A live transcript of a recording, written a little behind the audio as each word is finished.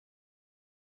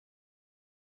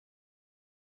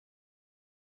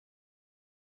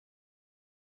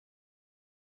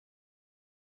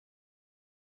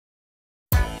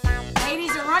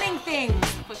running things.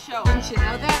 For sure. Didn't you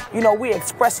know that? You know, we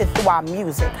express it through our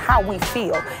music, how we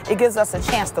feel. It gives us a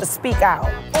chance to speak out.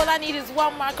 All I need is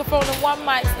one microphone and one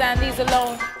mic stand, these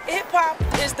alone. Hip-hop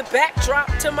is the backdrop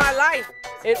to my life.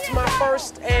 It's my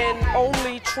first and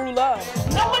only true love.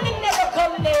 No one in never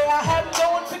come there. I have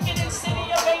no one picking in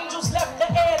City of Angels left the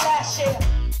air last year.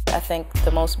 I think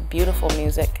the most beautiful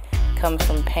music comes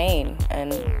from pain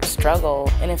and struggle.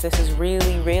 And if this is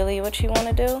really, really what you want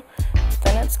to do,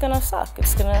 then it's gonna suck,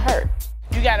 it's gonna hurt.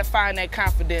 You gotta find that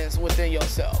confidence within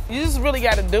yourself. You just really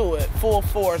gotta do it full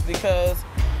force because,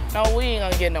 no, we ain't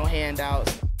gonna get no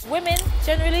handouts. Women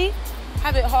generally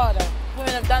have it harder.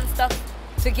 Women have done stuff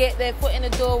to get their foot in the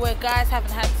door where guys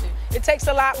haven't had to. It takes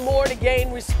a lot more to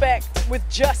gain respect with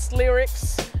just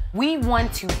lyrics. We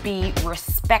want to be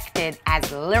respected as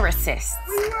lyricists.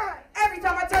 Every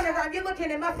time I turn around, you're looking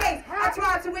in my face. I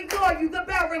try to ignore you, the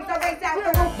bell rings, I race out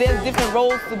the roof. There's different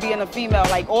roles to being a female.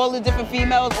 Like all the different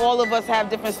females, all of us have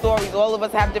different stories, all of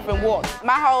us have different walks.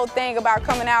 My whole thing about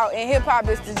coming out in hip-hop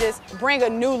is to just bring a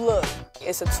new look.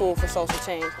 It's a tool for social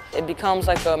change. It becomes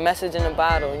like a message in a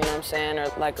bottle, you know what I'm saying? Or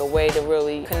like a way to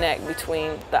really connect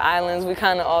between the islands we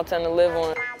kind of all tend to live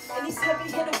on. And these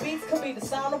heavy hitter beats could be the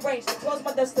sound of range. Towards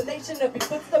my destination, every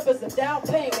footstep is a down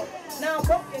payment. Now I'm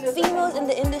broken. Females in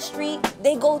the industry,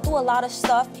 they go through a lot of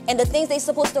stuff, and the things they're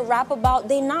supposed to rap about,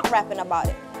 they're not rapping about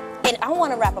it. And I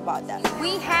want to rap about that.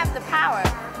 We have the power.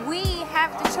 We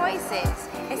have the choices.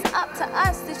 It's up to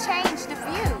us to change the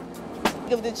view.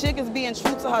 If the chick is being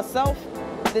true to herself,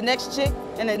 the next chick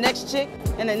and the next chick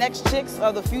and the next chicks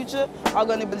of the future are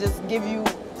gonna just give you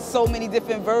so many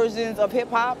different versions of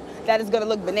hip-hop that is gonna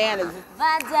look bananas.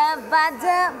 Vada,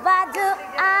 vada, vada,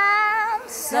 I'm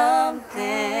something.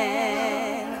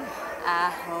 I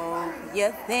hope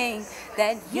you think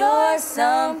that you're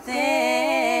something.